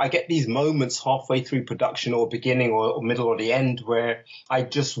now, I get these moments halfway through production or beginning or middle or the end where I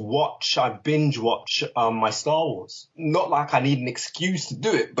binge watch my Star Wars. Not like I need an excuse to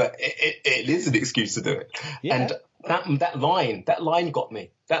do it, but it is an excuse to do it. Yeah. And that line got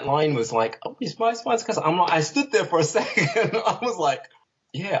me. That line was like, oh, it's my because I stood there for a second. I was like,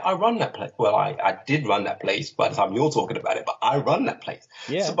 yeah, I run that place. Well, I did run that place by the time you're talking about it, but I run that place.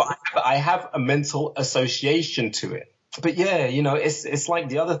 Yeah. So, but I have a mental association to it. But yeah, it's like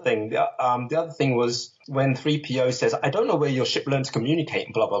the other thing. The other thing was when 3PO says, I don't know where your ship learned to communicate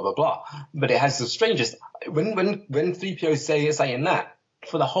and blah, blah, blah, blah. But it has the strangest, when 3PO saying that,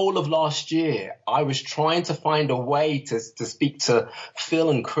 for the whole of last year, I was trying to find a way to speak to Phil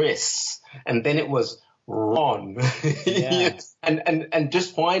and Chris. And then it was Ron. Yeah. and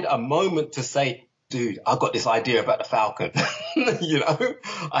just find a moment to say, dude, I've got this idea about the Falcon.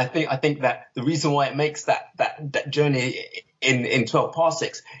 I think that the reason why it makes that journey in 12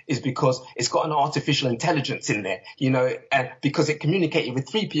 parsecs is because it's got an artificial intelligence in there, and because it communicated with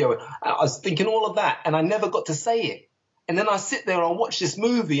 3PO. And I was thinking all of that, and I never got to say it. And then I sit there and watch this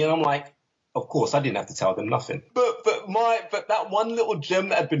movie, and I'm like, of course, I didn't have to tell them nothing. But that one little gem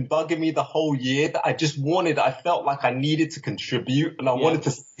that had been bugging me the whole year that I felt like I needed to contribute, and I wanted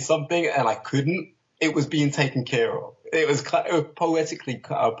to say something, and I couldn't. It was being taken care of. It was poetically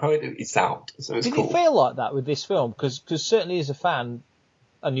sound. So it's Did cool. you feel like that with this film? Because certainly as a fan,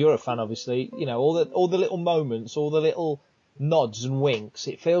 and you're a fan obviously, all the little moments, all the little nods and winks,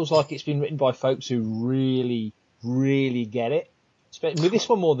 it feels like it's been written by folks who really, really get it. With this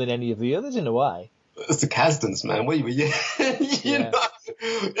one more than any of the others in a way. It's the Kasdans, man. It's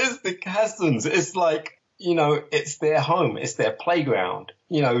the Kasdans. It's like, it's their home. It's their playground.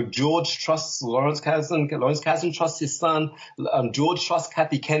 George trusts Lawrence Kasdan. Lawrence Kasdan trusts his son. George trusts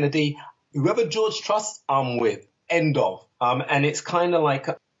Kathy Kennedy. Whoever George trusts, I'm with. End of. And it's kind of like,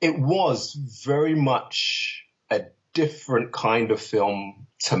 it was very much a different kind of film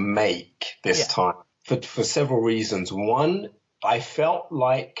to make this time for several reasons. One, I felt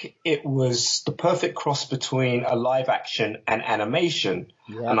like it was the perfect cross between a live action and animation.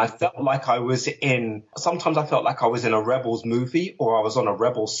 Yeah. And I felt like sometimes I felt like I was in a Rebels movie or I was on a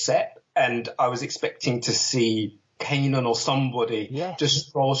Rebels set and I was expecting to see Kanan or somebody just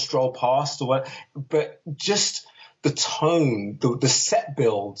stroll past or what, but just the tone, the set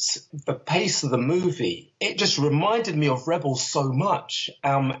builds, the pace of the movie, it just reminded me of Rebels so much.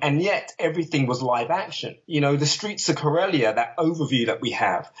 And yet everything was live action. The streets of Corellia, that overview that we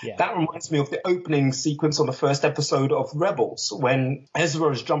have, that reminds me of the opening sequence on the first episode of Rebels when Ezra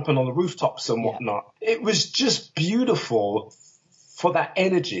is jumping on the rooftops and whatnot. It was just beautiful for that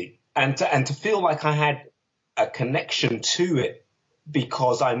energy and to feel like I had a connection to it.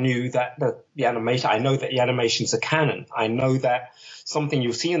 Because I knew that the animation, I know that the animations are canon. I know that something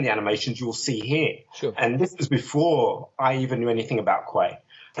you'll see in the animations, you'll see here. Sure. And this was before I even knew anything about Quay.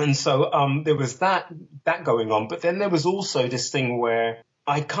 And so there was that going on. But then there was also this thing where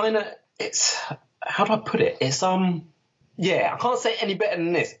I kind of, how do I put it? It's, Yeah, I can't say any better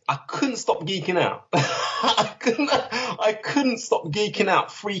than this. I couldn't stop geeking out. I couldn't stop geeking out,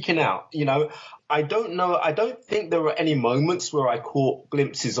 freaking out. You know, I don't think there were any moments where I caught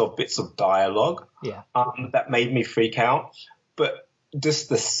glimpses of bits of dialogue that made me freak out. But just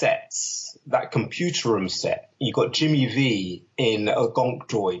the sets, that computer room set, you got Jimmy V in a gonk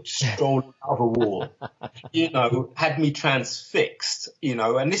droid strolling out of a wall, you know, had me transfixed, you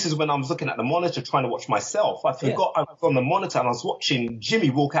know, and this is when I was looking at the monitor trying to watch myself. I forgot I was on the monitor and I was watching Jimmy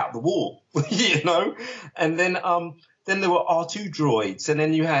walk out the wall, you know, and then there were R2 droids, and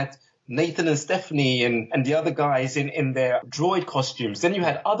then you had Nathan and Stephanie and the other guys in their droid costumes. Then you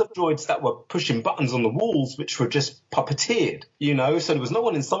had other droids that were pushing buttons on the walls, which were just puppeteered, you know, so there was no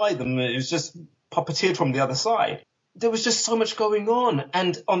one inside them. It was just puppeteered from the other side. There was just so much going on.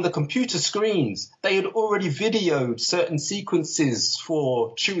 And on the computer screens, they had already videoed certain sequences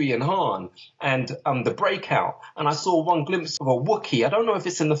for Chewie and Han and the breakout. And I saw one glimpse of a Wookiee. I don't know if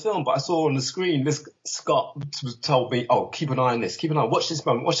it's in the film, but I saw on the screen, this Scott told me, oh, keep an eye on this, keep an eye, watch this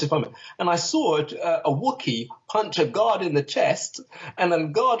moment. And I saw a Wookiee punch a guard in the chest and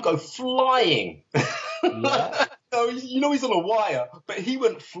then guard go flying. Yeah. So, you know, he's on a wire, but he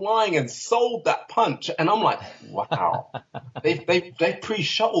went flying and sold that punch. And I'm like, wow, they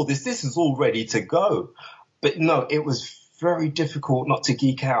pre-shot all this. This is all ready to go. But no, it was very difficult not to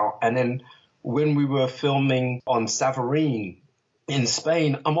geek out. And then when we were filming on Savareen in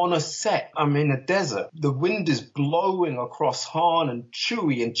Spain, I'm on a set. I'm in a desert. The wind is blowing across Han and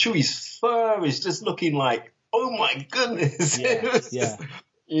Chewie's fur is just looking like, oh my goodness. Yeah.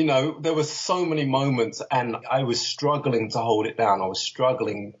 You know, there were so many moments and I was struggling to hold it down. I was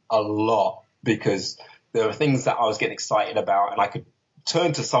struggling a lot because there were things that I was getting excited about and I could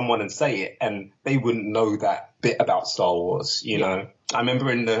turn to someone and say it and they wouldn't know that bit about Star Wars, you know. I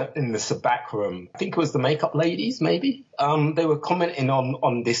remember in the Sabac room, I think it was the makeup ladies maybe, they were commenting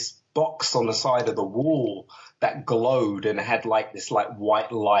on this box on the side of the wall that glowed and had like this like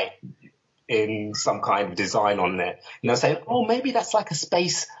white light in some kind of design on there, you know, saying, oh, maybe that's like a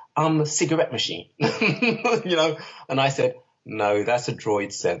space cigarette machine, you know. And I said, no, that's a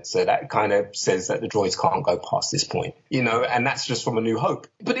droid sensor. That kind of says that the droids can't go past this point, you know, and that's just from A New Hope.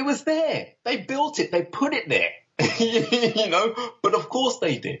 But it was there. They built it. They put it there, you know, but of course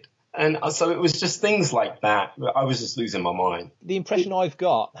they did. And so it was just things like that. I was just losing my mind. The impression I've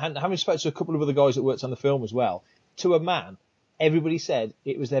got, having spoken to a couple of other guys that worked on the film as well, to a man, everybody said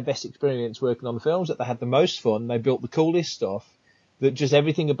it was their best experience working on the films, that they had the most fun, they built the coolest stuff, that just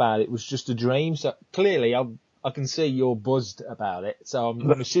everything about it was just a dream. So clearly I can see you're buzzed about it. So I'm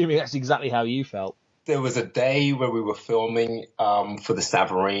assuming that's exactly how you felt. There was a day where we were filming for the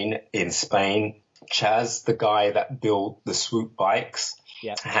Savareen in Spain. Chaz, the guy that built the swoop bikes,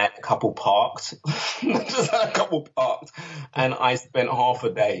 had a couple parked. Just had a couple parked. And I spent half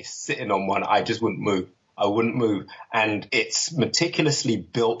a day sitting on one. I just wouldn't move. I wouldn't move. And it's meticulously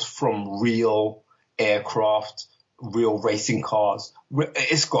built from real aircraft, real racing cars.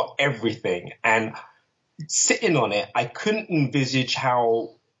 It's got everything. And sitting on it, I couldn't envisage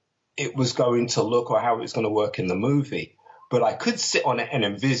how it was going to look or how it was going to work in the movie. But I could sit on it and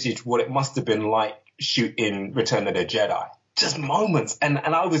envisage what it must have been like shooting Return of the Jedi. Just moments. And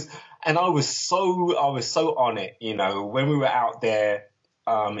I was so on it, you know, when we were out there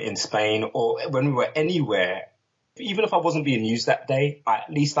in Spain or when we were anywhere, even if I wasn't being used that day, at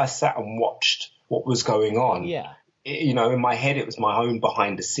least I sat and watched what was going on. Yeah. You know, in my head, it was my own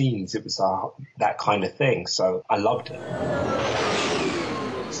behind the scenes. It was that kind of thing. So I loved it.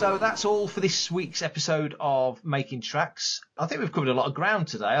 So that's all for this week's episode of Making Tracks. I think we've covered a lot of ground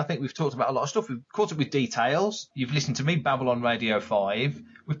today. I think we've talked about a lot of stuff. We've caught up with Dee Tails. You've listened to me babble on Radio 5.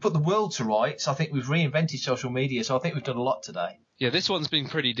 We've put the world to rights. I think we've reinvented social media. So I think we've done a lot today. Yeah, this one's been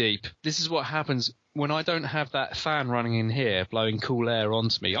pretty deep. This is what happens when I don't have that fan running in here blowing cool air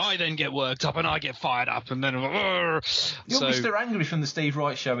onto me. I then get worked up and I get fired up and then... You're Mr. Angry from the Steve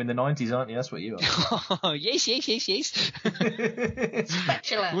Wright show in the 90s, aren't you? That's what you are. Yes.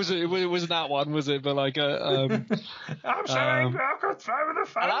 Spatula. Wasn't that one, was it? But like I'm so angry I could throw the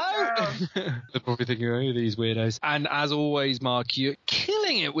fan down. They're probably thinking, oh, these weirdos. And as always, Mark, you're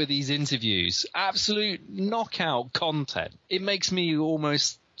killing it with these interviews. Absolute knockout content. It makes me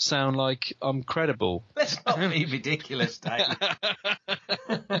almost sound like I'm credible. Let's not be ridiculous, Dave.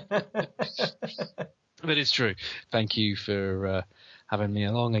 But it's true. Thank you for having me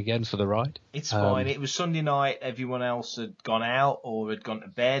along again for the ride. It's fine. It was Sunday night. Everyone else had gone out or had gone to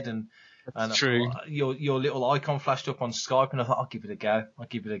bed, and true. Your little icon flashed up on Skype, and I thought, I'll give it a go.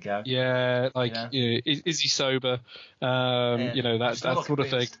 Yeah, like, you know, is he sober? You know, that sort of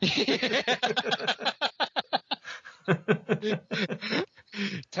thing.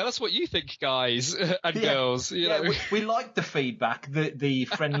 Tell us what you think, guys and girls. You know. We like the feedback, the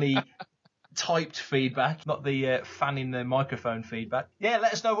friendly typed feedback, not the fanning the microphone feedback. Yeah,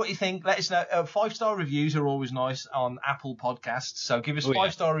 let us know what you think. Let us know. 5-star reviews are always nice on Apple Podcasts, so give us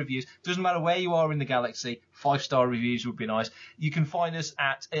 5-star reviews. Doesn't matter where you are in the galaxy, 5-star reviews would be nice. You can find us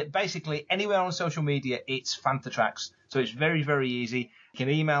at basically anywhere on social media. It's Fanthatracks, so it's very, very easy. You can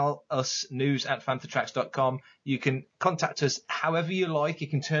email us, news@fanthatracks.com. You can contact us however you like. You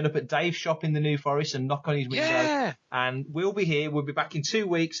can turn up at Dave's shop in the New Forest and knock on his window, and we'll be here. We'll be back in 2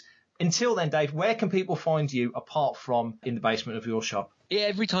 weeks. Until then, Dave, where can people find you apart from in the basement of your shop? Yeah,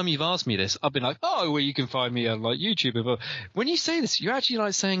 every time you've asked me this, I've been like, oh, well, you can find me on like YouTube. But when you say this, you're actually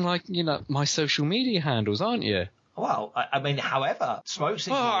like saying like, you know, my social media handles, aren't you? Well, I mean, however, smoke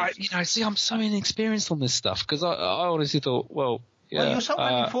signals. You know, see, I'm so inexperienced on this stuff because I honestly thought, well, yeah, well, you're so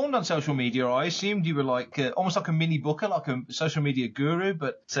well informed on social media. I assumed you were like almost like a mini booker, like a social media guru,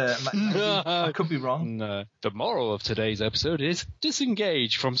 but I could be wrong. No. The moral of today's episode is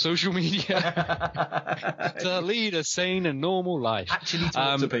disengage from social media to lead a sane and normal life. Actually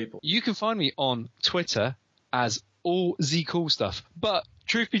talk to people. You can find me on Twitter as all Z Cool Stuff, but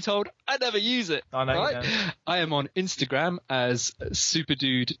truth be told, I never use it. I know. Right? I am on Instagram as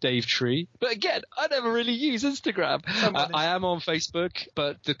Superdude Dave Tree, but again, I never really use Instagram. I am on Facebook,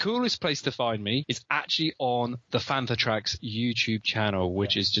 but the coolest place to find me is actually on the Fanthatracks YouTube channel,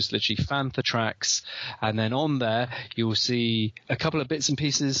 which is just literally Fanthatracks, and then on there you'll see a couple of bits and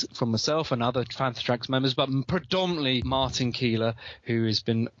pieces from myself and other Fanthatracks members, but predominantly Martin Keeler, who has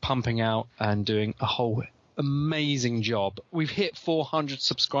been pumping out and doing a whole amazing job. We've hit 400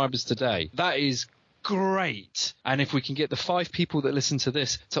 subscribers today. That is great. And if we can get the 5 people that listen to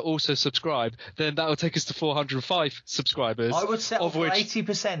this to also subscribe, then that will take us to 405 subscribers. I would settle for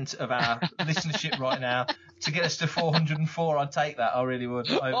 80% of our listenership right now to get us to 404. I'd take that. I really would.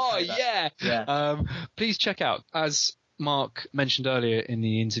 Yeah. Please check out, as Mark mentioned earlier in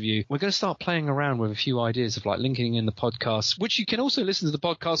the interview, we're going to start playing around with a few ideas of like linking in the podcasts, which you can also listen to the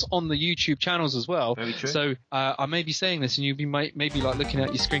podcast on the YouTube channels as well. Very true. So I may be saying this and you'll be maybe like looking at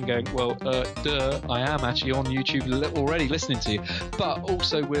your screen going, well, I am actually on YouTube already listening to you. But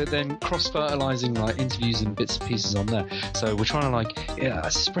also we're then cross-fertilizing like interviews and bits and pieces on there. So we're trying to like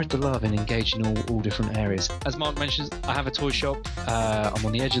spread the love and engage in all different areas. As Mark mentions, I have a toy shop. I'm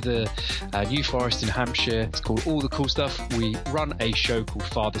on the edge of the New Forest in Hampshire. It's called All the Cool Stuff. We run a show called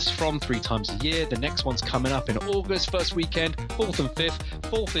Farthest From 3 times a year. The next one's coming up in August, first weekend, 4th and 5th.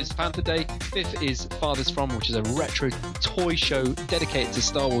 4th is Panther Day, 5th is Farthest From, which is a retro toy show dedicated to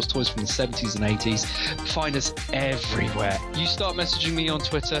Star Wars toys from the 70s and 80s. Find us everywhere. You start messaging me on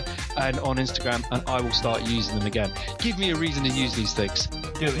Twitter and on Instagram, and I will start using them again. Give me a reason to use these things.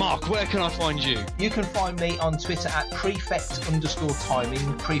 Do it. Mark, where can I find you? You can find me on Twitter at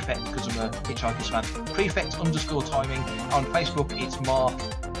prefect_timing. Prefect, because I'm a Hitchhiker's fan. Prefect_timing. On Facebook, it's Mark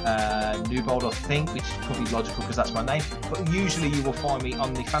Newbold, I think, which is probably logical because that's my name. But usually you will find me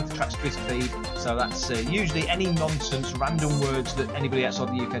on the Fanthatracks Twitter feed. So that's usually any nonsense, random words that anybody outside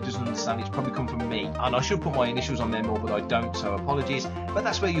the UK doesn't understand. It's probably come from me. And I should put my initials on there more, but I don't, so apologies. But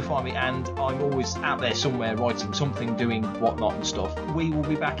that's where you find me, and I'm always out there somewhere writing something, doing whatnot and stuff. We will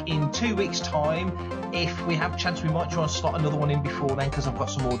be back in 2 weeks' time. If we have a chance, we might try and slot another one in before then, because I've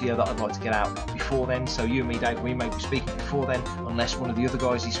got some audio that I'd like to get out before then. So you and me, Dave, we may be speaking before then, unless one of the other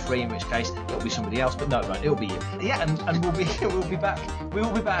guys is free, in which case it'll be somebody else. But no, it won't. It'll be you. Yeah, and we'll be back. We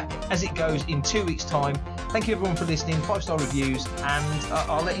will be back as it goes in 2 weeks' time. Thank you everyone for listening. 5-star reviews, and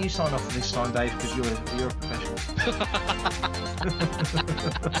I'll let you sign off for this time, Dave, because you're a professional.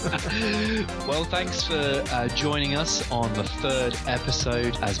 Well, thanks for joining us on the 3rd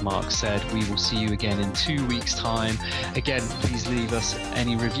episode. As Mark said, we will see you again in 2 weeks' time. Again, please leave us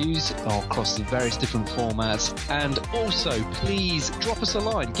any reviews across the various different formats, and also please drop us a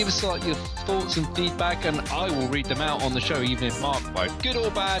line. Give us like your thoughts and feedback, and I will read them out on the show, even if Mark won't. Good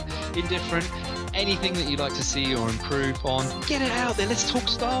or bad, indifferent. Anything that you'd like to see or improve on, get it out there. Let's talk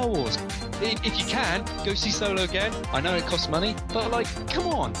Star Wars. If you can, go see Solo again. I know it costs money, but like, come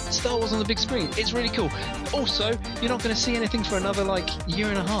on, Star Wars on the big screen. It's really cool. Also, you're not going to see anything for another like year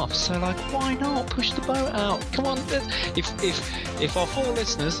and a half. So like, why not push the boat out? Come on. If our 4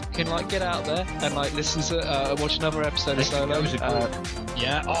 listeners can like get out there and like listen to watch another episode of Solo,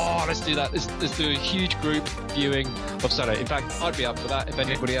 yeah. Oh, let's do that. Let's do a huge group viewing of Solo. In fact, I'd be up for that. If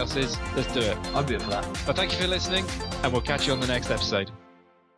anybody else is, let's do it. I'd be up for that. But thank you for listening, and we'll catch you on the next episode.